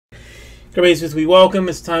Everybody's with me. Welcome.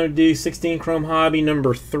 It's time to do 16 Chrome Hobby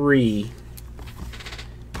number 3.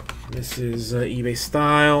 This is eBay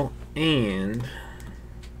style, and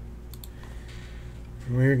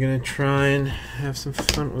we're gonna try and have some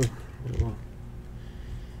fun with.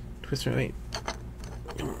 Twist right.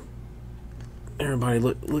 Wait. Everybody,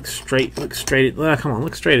 look straight. Look straight at. Come on,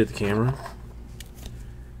 look straight at the camera.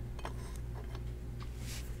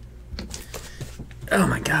 Oh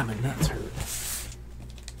my God, my nuts hurt.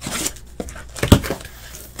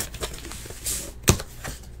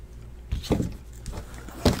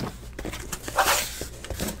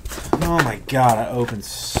 Oh my God, I opened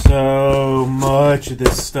so much of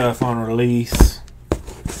this stuff on release.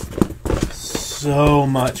 So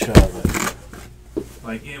much of it.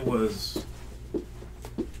 Like, it was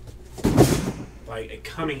like a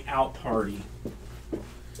coming out party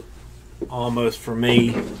almost for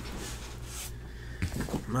me.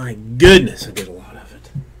 My goodness, I did a lot of it.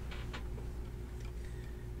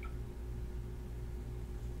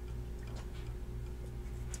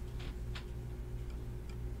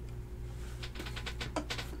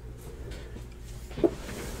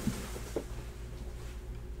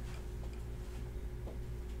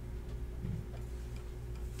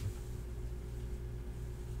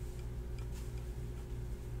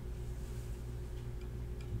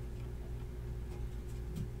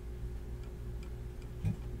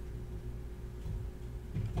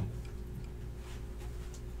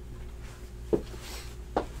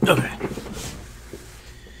 Okay.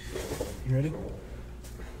 You ready?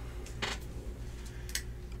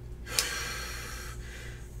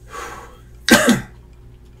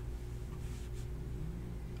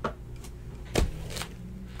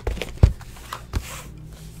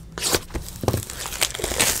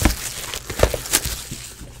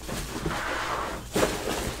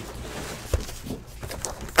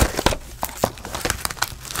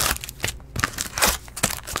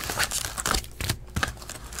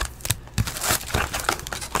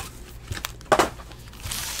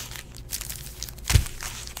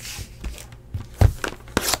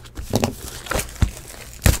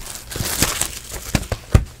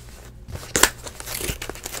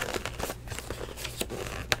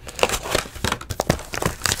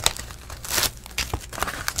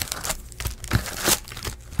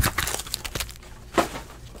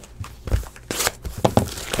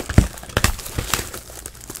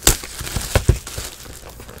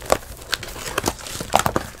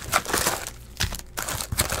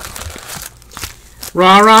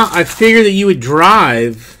 Rah-rah, I figured that you would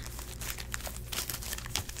drive.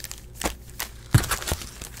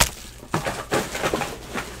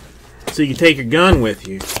 So you can take your gun with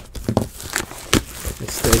you. They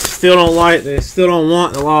still don't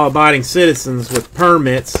want the law-abiding citizens with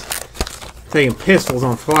permits taking pistols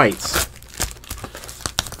on flights.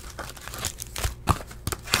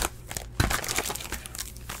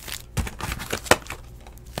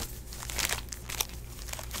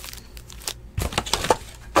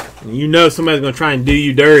 You know somebody's going to try and do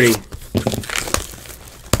you dirty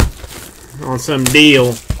on some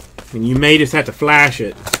deal, and you may just have to flash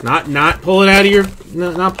it. Not pull it out of your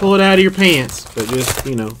not pull it out of your pants, but just,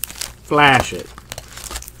 you know, flash it.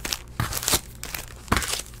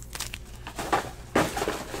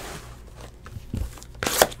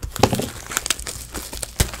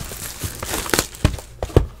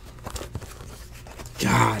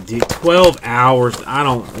 God, dude, 12 hours. I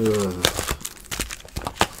don't. Ugh.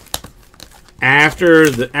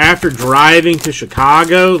 After driving to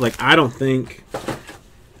Chicago, like, I don't think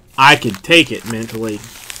I could take it mentally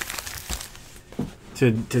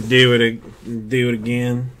to do it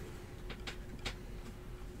again.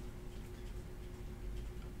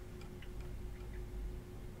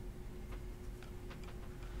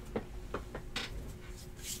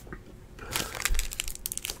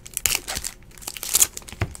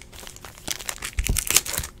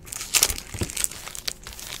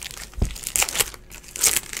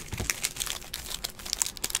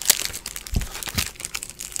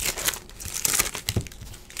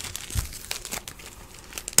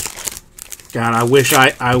 God, I wish I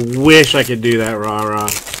could do that, rah-rah.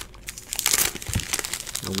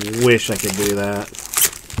 I wish I could do that.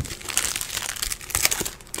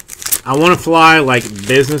 I want to fly, like,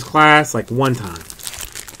 business class, like, one time.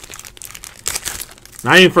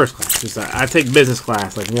 Not even first class. Just I take business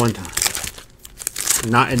class, like, one time.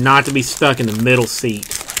 Not to be stuck in the middle seat.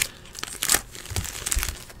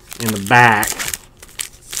 In the back.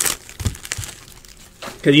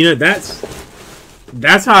 Because, you know,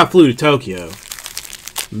 that's how I flew to Tokyo.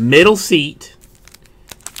 Middle seat,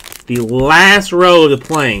 the last row of the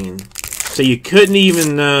plane, so you couldn't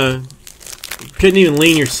even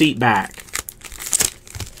lean your seat back.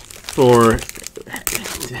 for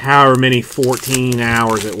however many 14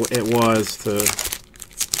 hours it was to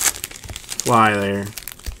fly there.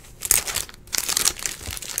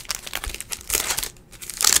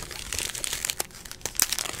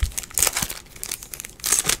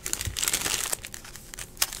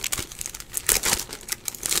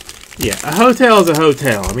 Yeah, a hotel is a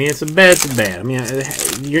hotel. I mean, it's a bed's a bed. I mean,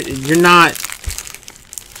 you're not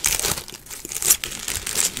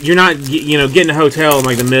getting a hotel in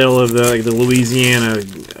like the middle of the Louisiana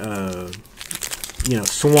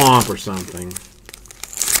swamp or something.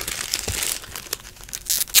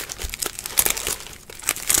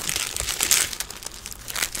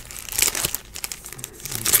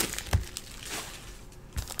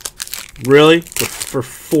 Really? For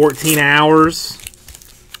 14 hours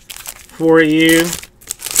for you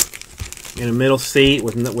in a middle seat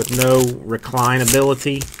with no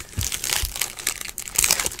reclinability?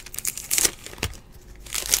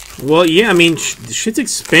 Well, yeah, I mean, shit's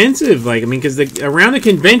expensive. Like, I mean, because around the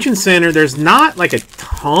convention center, there's not like a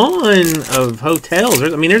ton of hotels. I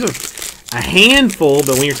mean, there's a handful,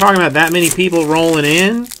 but when you're talking about that many people rolling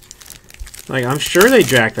in, like, I'm sure they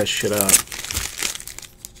jack that shit up.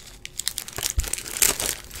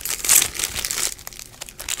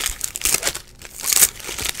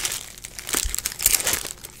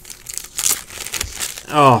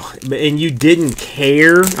 Oh, and you didn't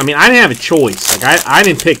care? I mean, I didn't have a choice. Like, I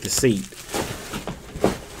didn't pick the seat.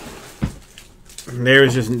 There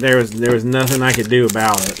was nothing I could do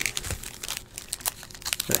about it.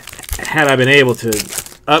 Had I been able to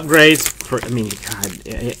upgrade for, I mean, God,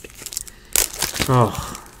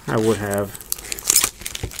 I would have.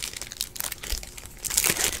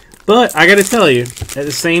 But I got to tell you, at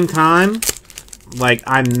the same time, like,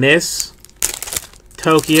 I miss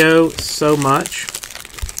Tokyo so much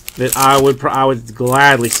that I would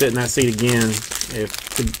gladly sit in that seat again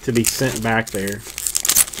if to be sent back there.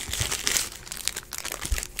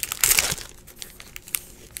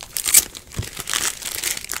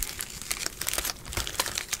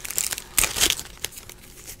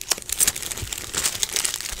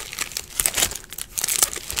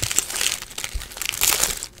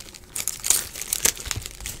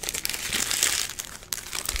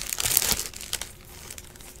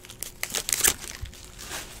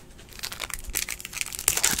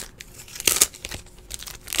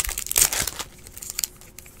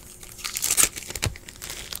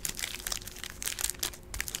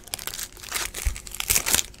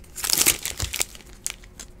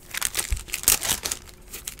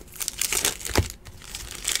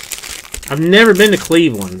 I've never been to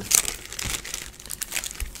Cleveland.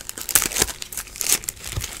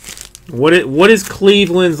 What is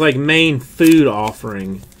Cleveland's like main food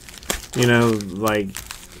offering? You know, like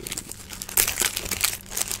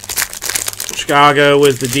Chicago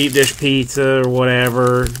was the deep dish pizza or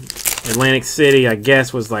whatever. Atlantic City, I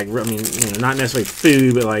guess, was like, I mean, not necessarily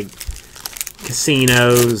food, but like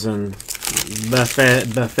casinos and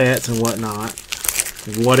buffets and whatnot.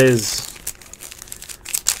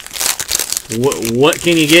 What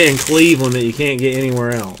can you get in Cleveland that you can't get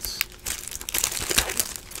anywhere else?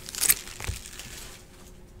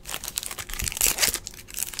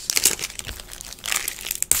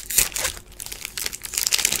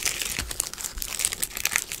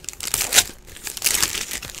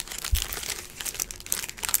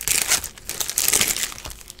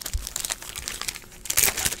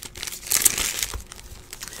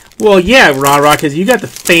 Well, yeah, rah-rah, because you got the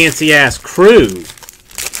fancy-ass crew.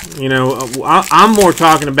 You know, I'm more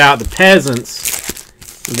talking about the peasants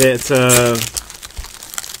that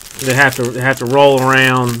have to roll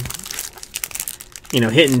around, you know,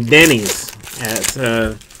 hitting Denny's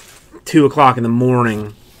at 2 o'clock in the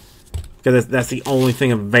morning because that's the only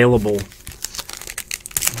thing available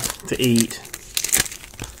to eat.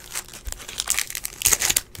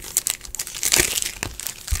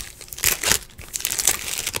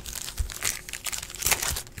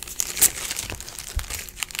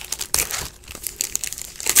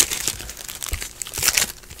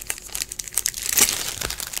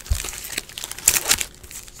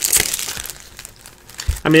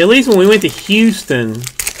 I mean, at least when we went to Houston,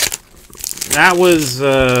 that was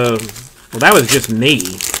just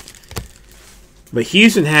me. But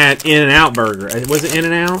Houston had In-N-Out burger. Was it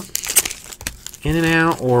In-N-Out?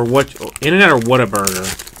 In-N-Out or what? In-N-Out or Whataburger?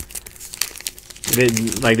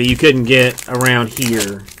 That you couldn't get around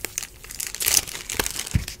here.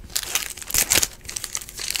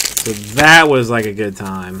 So that was like a good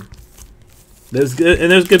time. Those good, and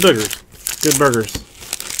those good burgers. Good burgers.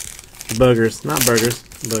 Buggers, not burgers.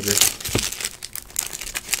 Buggers.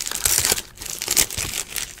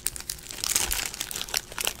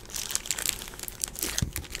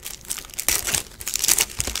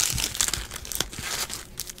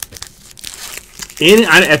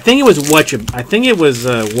 I think it was I think it was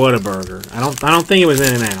Whataburger. I don't think it was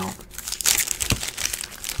In-N-Out.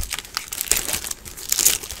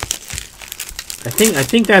 I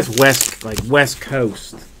think that's West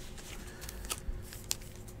Coast.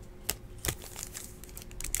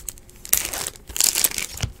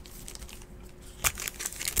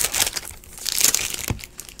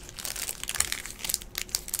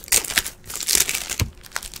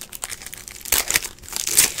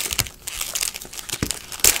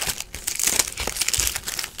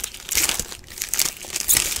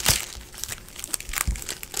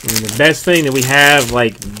 The best thing that we have,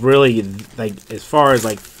 like, really, like, as far as,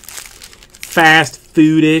 like, fast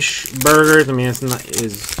food-ish burgers, I mean,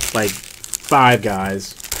 is like Five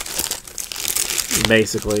Guys,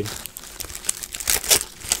 basically.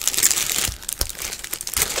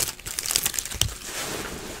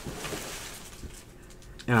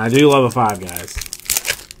 And I do love a Five Guys.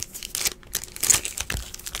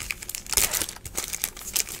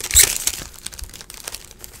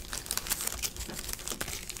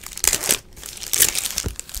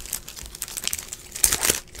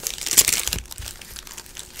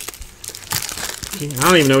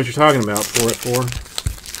 I don't even know what you're talking about. 4 at 4.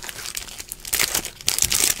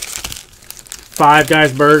 Five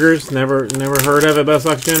Guys burgers. Never heard of it,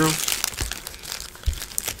 Buzzbox General.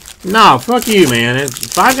 No, fuck you, man.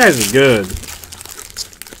 Five Guys is good.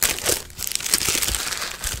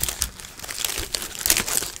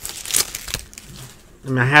 I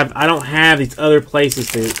mean, I don't have these other places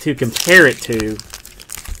to compare it to,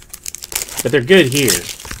 but they're good here.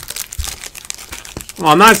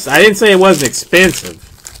 Well, I didn't say it wasn't expensive.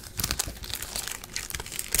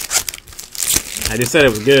 I just said it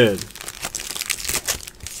was good.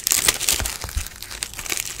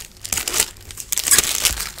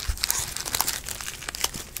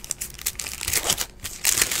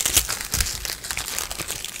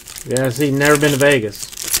 Yeah, see, never been to Vegas.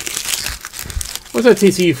 What's up,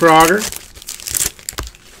 TCU Frogger?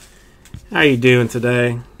 How you doing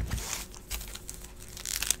today?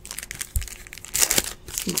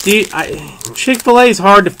 Chick-fil-A is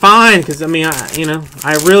hard to find because, I mean,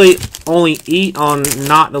 I really only eat on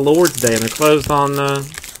not the Lord's Day, and they're closed on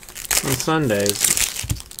Sundays.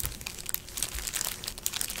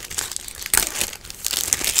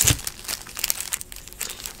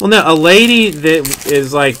 Well, no, a lady that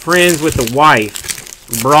is like friends with the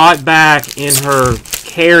wife brought back in her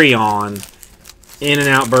carry-on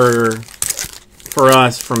In-N-Out burger for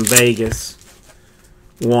us from Vegas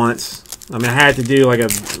once. I mean, I had to do like a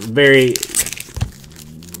very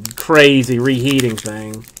crazy reheating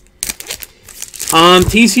thing.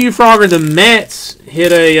 TCU Frogger, the Mets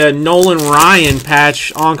hit a Nolan Ryan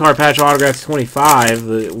patch, on-card patch autographs 25.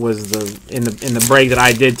 That was in the break that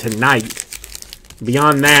I did tonight.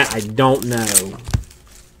 Beyond that, I don't know.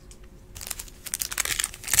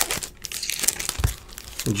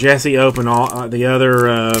 Jesse opened all the other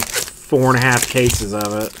 4.5 cases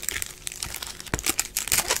of it.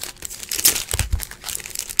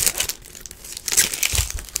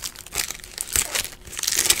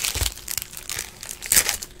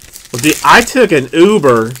 Well, dude, I took an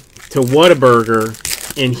Uber to Whataburger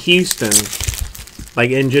in Houston,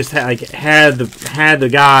 like, and just had the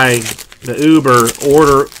guy, the Uber,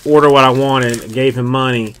 order what I wanted, gave him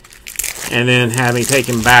money, and then have me take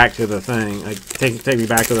him back to the thing, like take me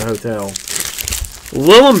back to the hotel. A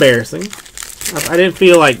little embarrassing. I didn't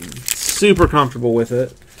feel like super comfortable with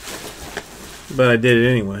it, but I did it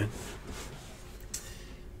anyway.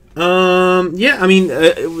 Yeah, I mean,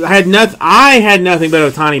 I had nothing but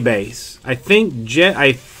a tiny base. I think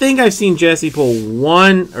I've seen Jesse pull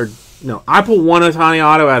one, or no, I pulled one Ohtani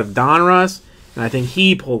auto out of Donruss, and I think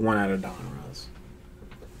he pulled one out of Donruss.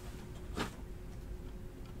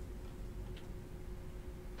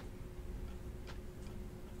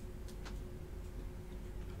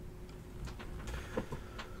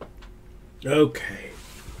 Okay.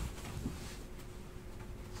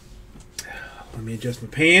 Let me adjust my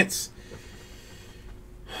pants.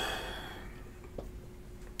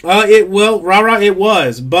 It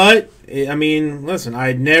was, but I mean, listen,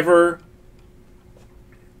 I'd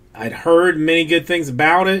heard many good things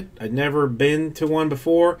about it. I'd never been to one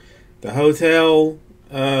before. The hotel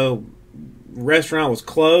restaurant was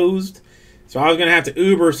closed, so I was gonna have to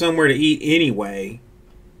Uber somewhere to eat anyway.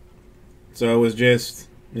 So it was just,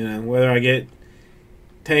 whether I get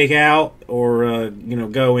takeout or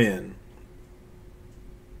go in.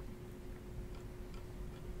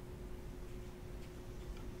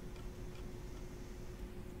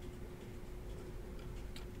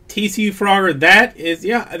 TCU Frogger,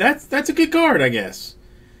 that's a good card, I guess.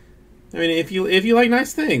 I mean, if you like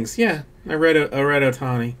nice things, yeah. I read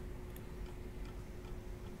Ohtani.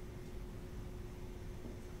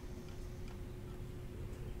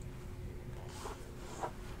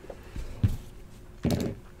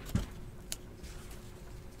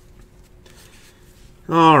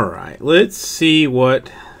 All right, let's see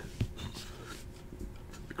what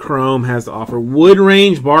Chrome has to offer. Wood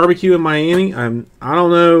Range Barbecue in Miami. I don't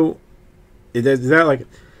know. Is that like,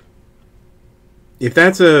 if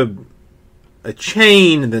that's a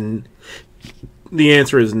chain, then the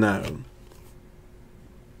answer is no.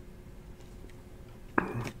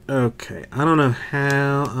 Okay, I don't know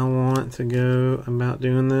how I want to go about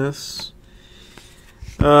doing this.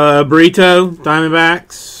 Burrito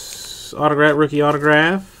Diamondbacks rookie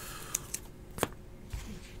autograph.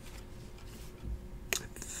 I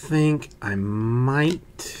think I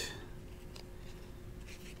might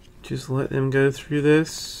just let them go through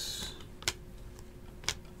this.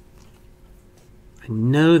 I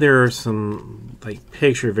know there are some like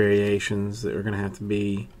picture variations that are going to have to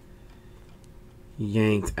be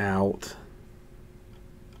yanked out.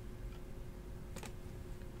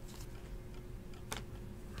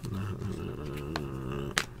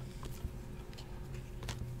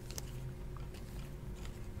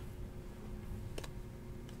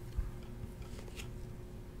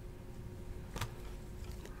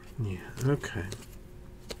 Yeah, okay.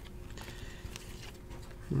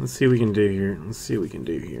 Let's see what we can do here.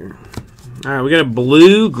 All right, we got a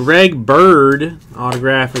blue Greg Bird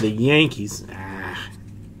autograph for the Yankees.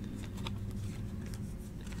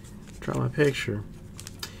 Draw my picture.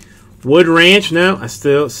 Wood Ranch, no. I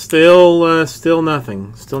still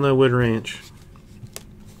nothing. Still no Wood Ranch.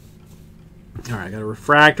 All right, I got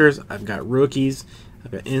refractors. I've got rookies.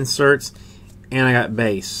 I've got inserts. And I got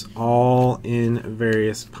base, all in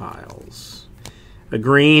various piles. A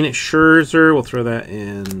green Scherzer, we'll throw that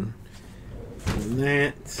in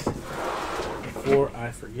that before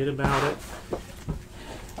I forget about it.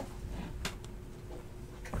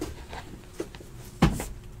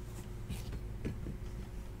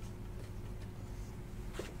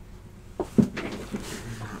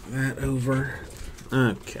 Knock that over.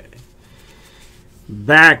 Okay.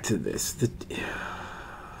 Back to this.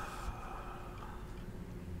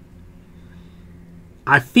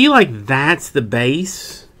 I feel like that's the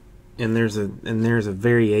base, and there's a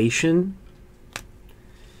variation.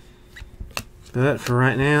 But for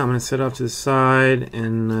right now, I'm going to set off to the side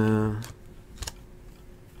and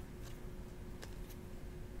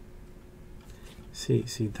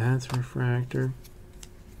see that's refractor.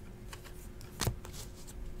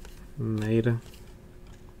 Meta.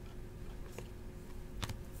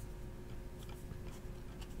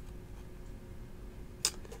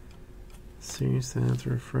 Serious, that's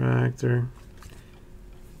refractor.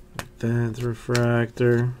 That's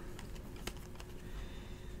refractor.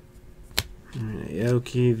 Alright,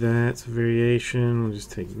 Aoki, that's a variation. We'll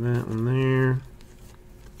just take that one there.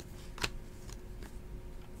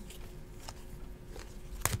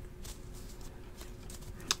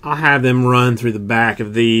 I'll have them run through the back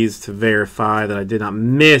of these to verify that I did not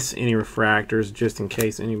miss any refractors, just in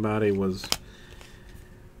case anybody was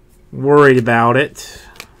worried about it.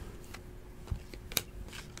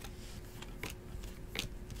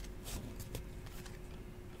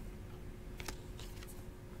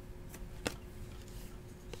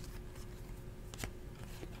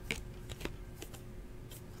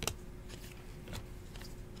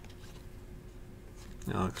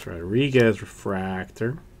 Alex Rodriguez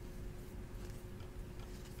refractor.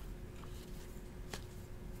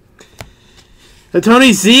 Tony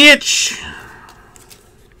Ziyech.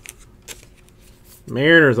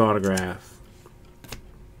 Mariners autograph.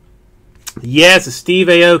 Yes, it's Steve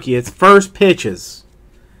Aoki. It's first pitches.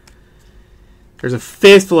 There's a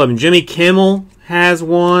fistful of them. Jimmy Kimmel has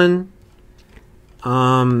one.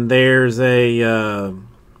 There's a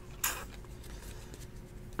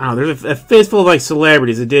there's a fistful of like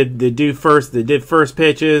celebrities that did first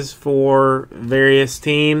pitches for various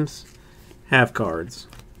teams. Have cards.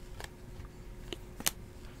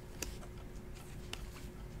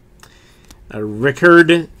 A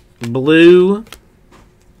Rickard Blue.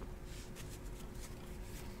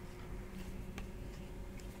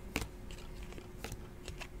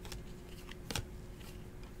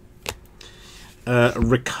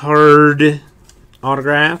 Rickard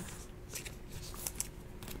autograph.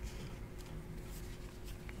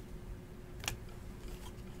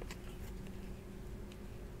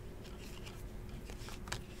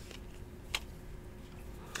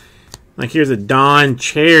 Like here's a Don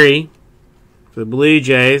Cherry for the Blue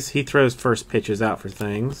Jays. He throws first pitches out for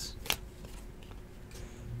things.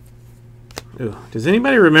 Ooh, does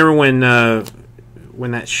anybody remember when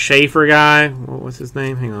that Schaefer guy? What's his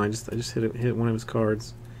name? Hang on, I just hit one of his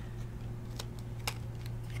cards.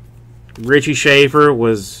 Richie Schaefer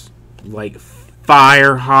was like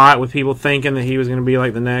fire hot with people thinking that he was going to be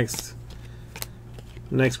like the next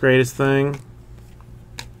greatest thing.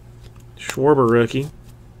 Schwarber rookie.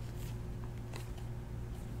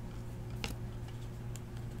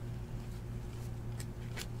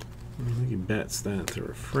 I think he bets that to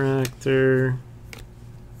refractor.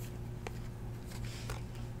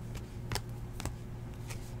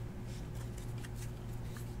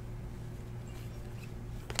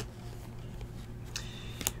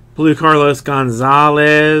 Blue Carlos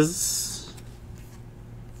Gonzalez.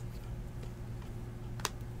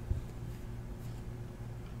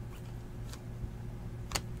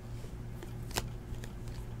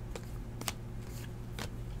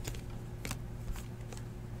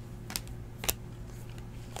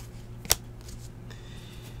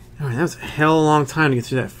 All right, that was a hell of a long time to get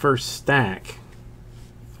through that first stack.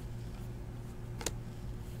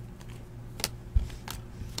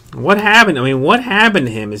 What happened? I mean, what happened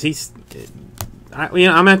to him? Is he? I'm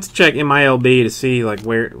gonna have to check MILB to see like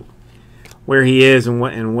where he is and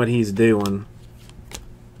what he's doing.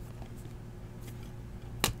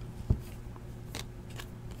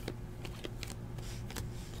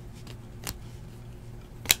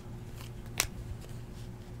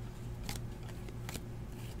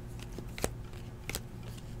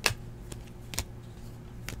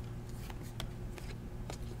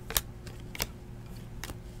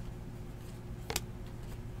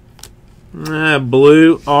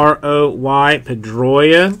 Blue ROY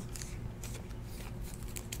Pedroia.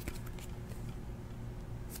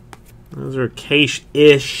 Those are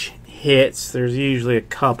cash-ish hits. There's usually a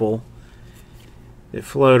couple that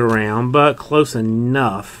float around, but close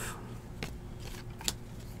enough.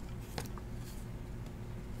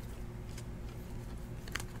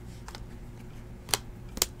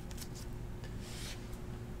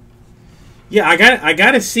 Yeah, I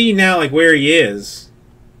got to see now like where he is.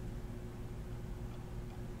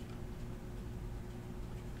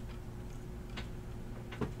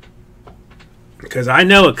 Because I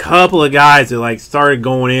know a couple of guys that like started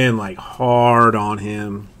going in like hard on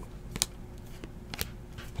him.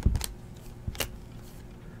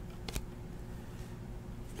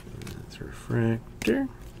 That's a refractor.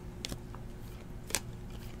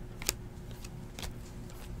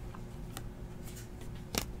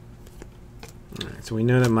 Alright, so we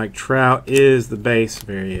know that Mike Trout is the base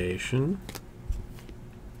variation.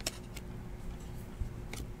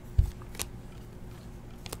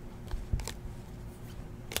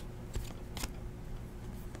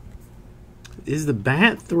 Is the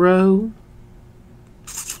bat throw?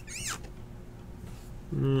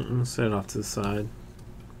 I'm going to set it off to the side.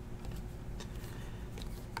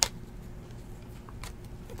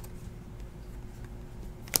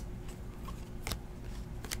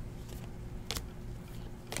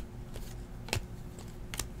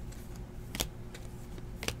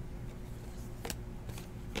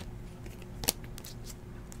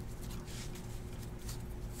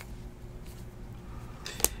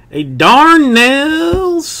 A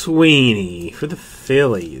Darnell Sweeney for the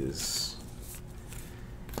Phillies.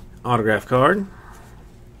 Autograph card.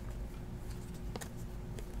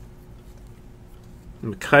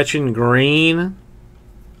 McCutchen green.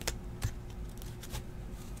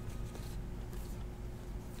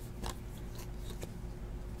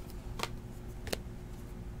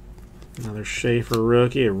 Another Schaefer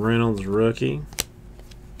rookie, a Reynolds rookie.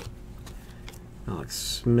 Alex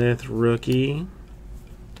Smith rookie.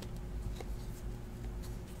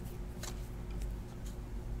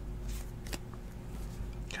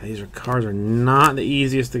 These cards are not the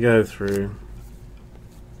easiest to go through.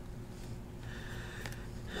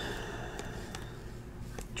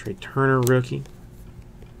 Trey Turner rookie.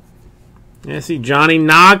 Yeah, see Johnny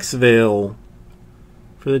Knoxville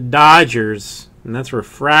for the Dodgers. And that's a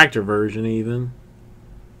refractor version even.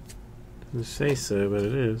 Doesn't say so, but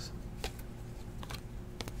it is.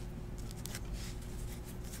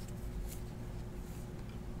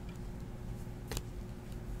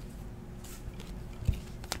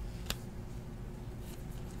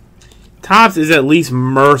 Topps is at least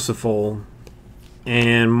merciful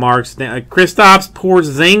and marks down. Kristaps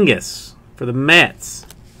Porzingis for the Mets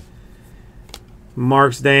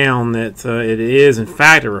marks down that it is in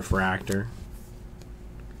fact a refractor.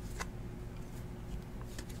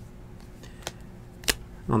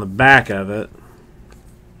 On the back of it.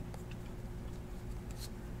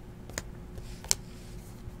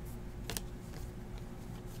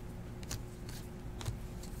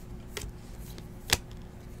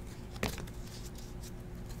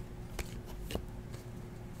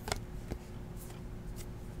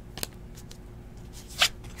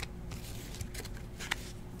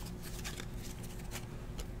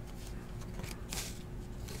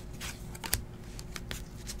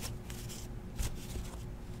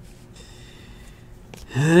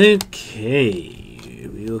 Okay,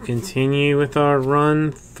 we will continue with our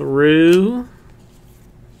run through.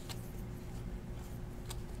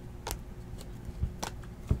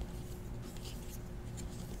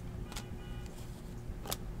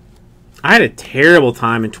 I had a terrible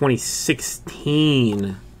time in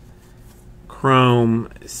 2016 Chrome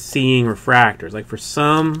seeing refractors. Like, for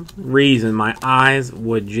some reason, my eyes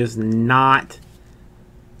would just not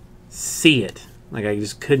see it. Like, I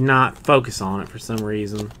just could not focus on it for some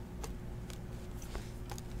reason.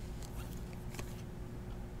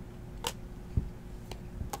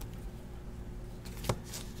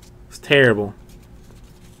 It's terrible.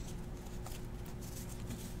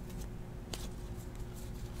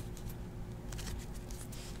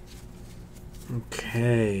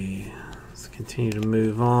 Okay, let's continue to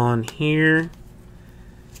move on here.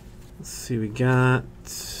 Let's see, we got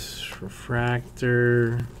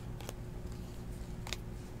refractor.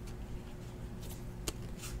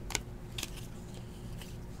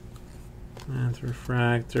 That's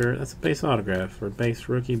refractor. That's a base autograph or base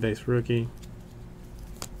rookie, base rookie.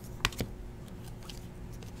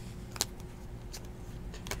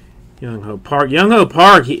 Young Ho Park. Young Ho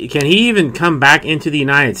Park, can he even come back into the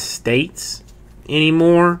United States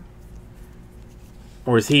anymore?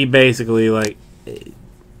 Or is he basically like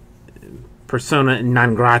persona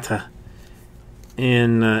non grata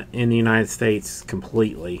in the United States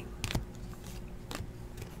completely?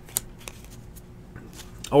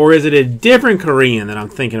 Or is it a different Korean that I'm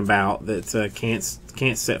thinking about that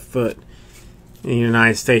can't set foot in the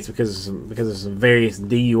United States because of some various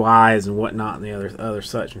DUIs and whatnot and the other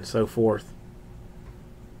such and so forth?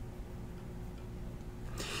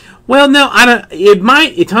 Well, no, I don't. It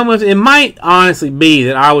might honestly be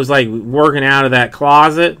that I was like working out of that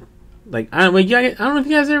closet. Like, I don't know if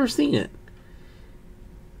you guys have ever seen it.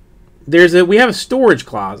 We have a storage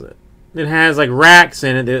closet that has like racks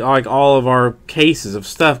in it that like all of our cases of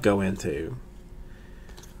stuff go into.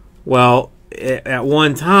 Well, at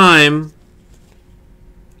one time,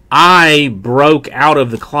 I broke out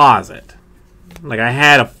of the closet. Like, I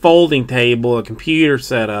had a folding table, a computer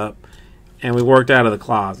set up, and we worked out of the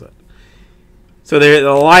closet. So the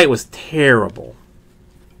light was terrible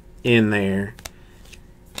in there.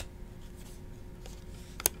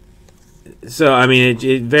 So, I mean,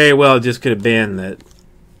 it very well just could have been that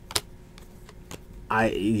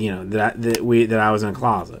that I was in a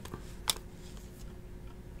closet.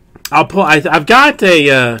 I've got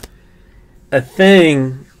a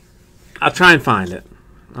thing. I'll try and find it.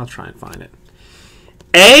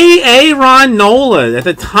 Aaron Nola. At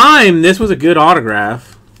the time, this was a good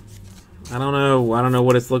autograph. I don't know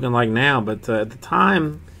what it's looking like now, but at the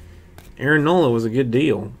time, Aaron Nola was a good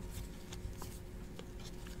deal.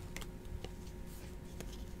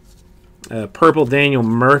 Purple Daniel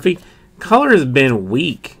Murphy. Color has been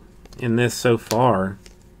weak in this so far.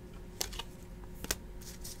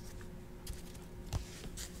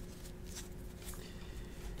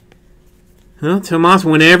 Well, Tomas,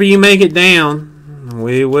 whenever you make it down,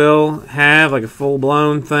 we will have like a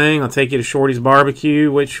full-blown thing. I'll take you to Shorty's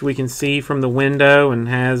Barbecue, which we can see from the window and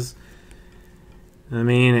has, I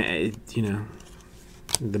mean,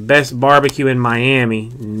 the best barbecue in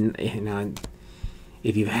Miami.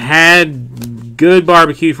 If you've had good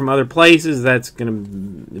barbecue from other places, that's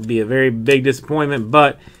going to be a very big disappointment.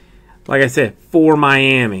 But, like I said, for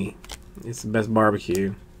Miami, it's the best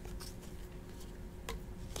barbecue.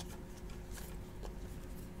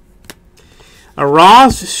 A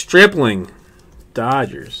Ross Stripling,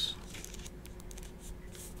 Dodgers.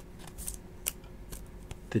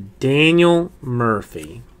 The Daniel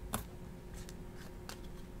Murphy.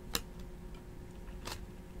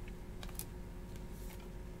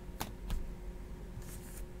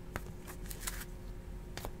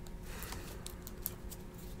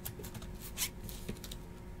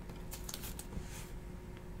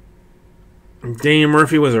 Daniel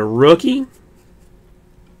Murphy was a rookie.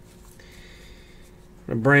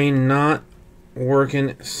 My brain not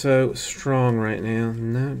working so strong right now.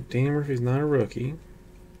 No, Daniel Murphy's not a rookie.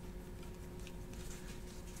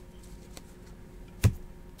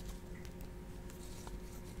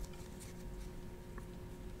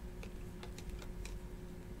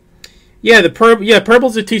 Yeah,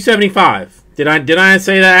 purple's a 275. Did I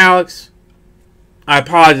say that, Alex? I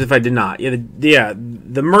apologize if I did not.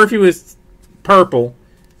 The Murphy was purple,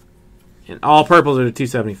 and all purples are the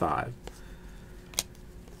 275.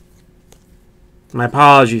 My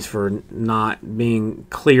apologies for not being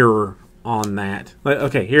clearer on that. But,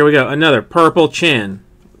 okay, here we go. Another purple chin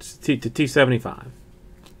to 275.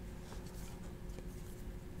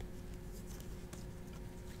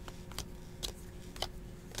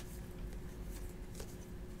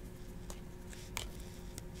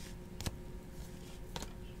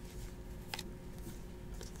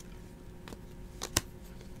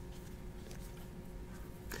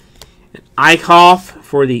 Eichhoff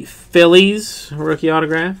for the Phillies rookie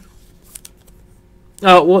autograph.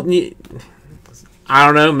 Oh, well, I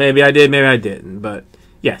don't know. Maybe I did, maybe I didn't. But,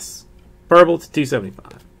 yes. Purple to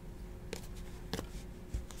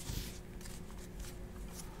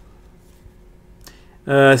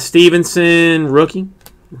 275. Stevenson, rookie.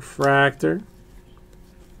 Refractor.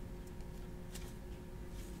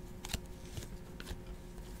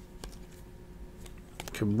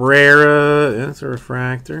 Cabrera, that's a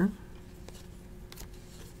refractor.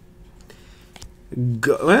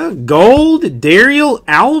 Gold, Daryl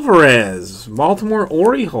Alvarez, Baltimore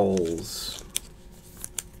Orioles.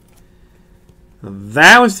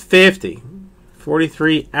 That was 50.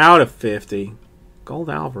 43 out of 50. Gold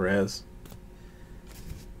Alvarez.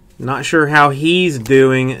 Not sure how he's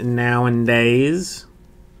doing nowadays.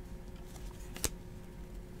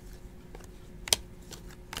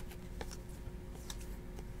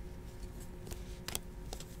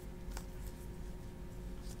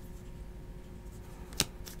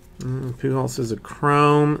 Pujols is a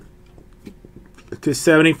chrome.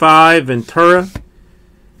 275 Ventura.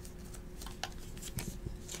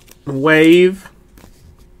 Wave.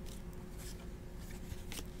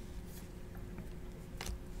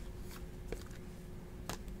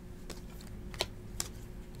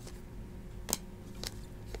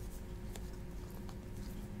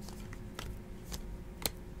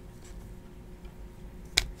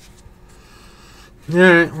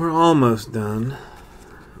 Alright, we're almost done.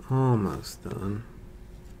 Almost done.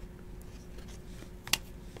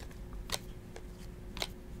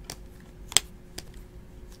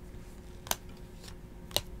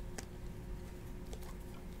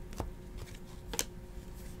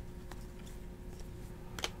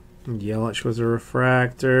 Yelich was a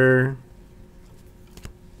refractor.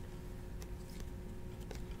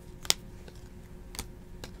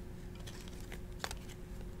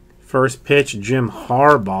 First pitch, Jim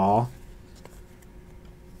Harbaugh.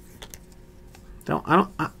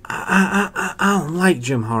 I don't like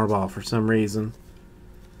Jim Harbaugh for some reason.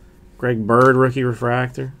 Greg Bird, rookie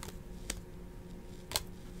refractor.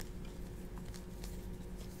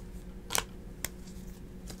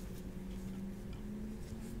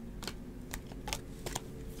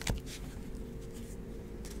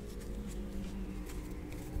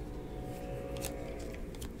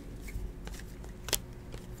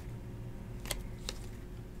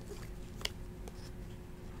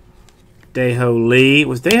 Daeho Lee.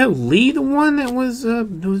 Was Daeho Lee the one that was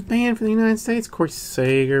banned from the United States? Corey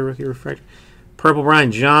Seager, rookie refractor. Purple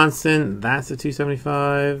Brian Johnson. That's a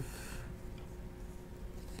 275.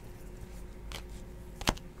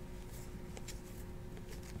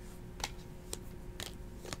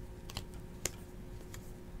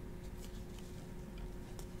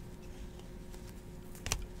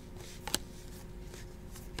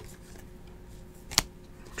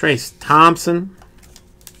 Trace Thompson.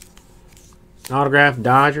 Autograph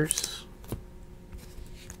Dodgers.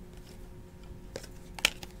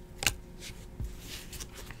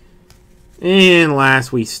 And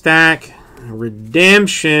last we stack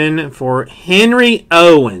redemption for Henry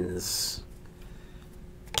Owens.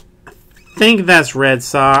 I think that's Red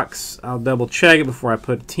Sox. I'll double check it before I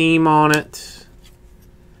put a team on it.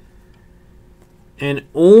 An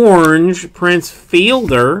orange Prince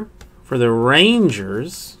Fielder for the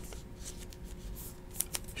Rangers.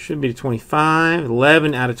 Should be 25.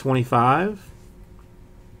 11 out of 25.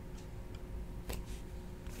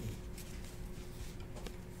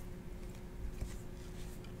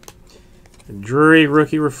 A Drury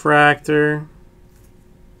rookie refractor.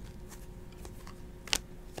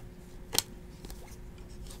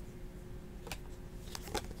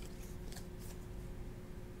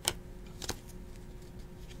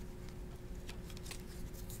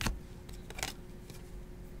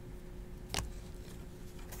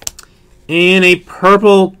 And a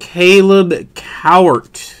purple Caleb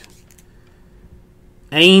Cowart.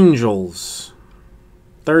 Angels.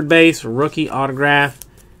 Third base, rookie autograph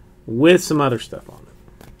with some other stuff on it.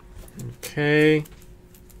 Okay.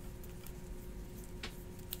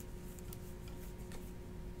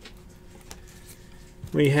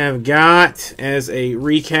 We have got, as a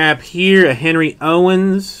recap here, a Henry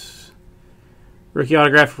Owens. Rookie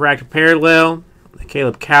autograph refractor parallel. A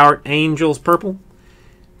Caleb Cowart, Angels, purple.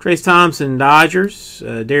 Trace Thompson, Dodgers.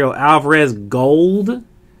 Daryl Alvarez, gold.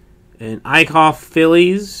 An Eichhoff,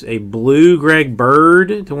 Phillies. A blue Greg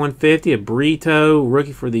Bird to 150. A Brito,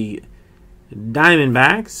 rookie for the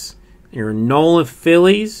Diamondbacks. Your Nola,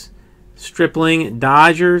 Phillies. Stripling,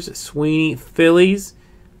 Dodgers. Sweeney, Phillies.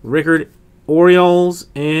 Rickard, Orioles.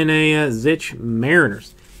 And a Zitch,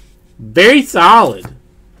 Mariners. Very solid.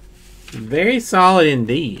 Very solid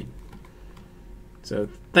indeed. So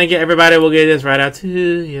thank you, everybody. We'll get this right out to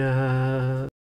you.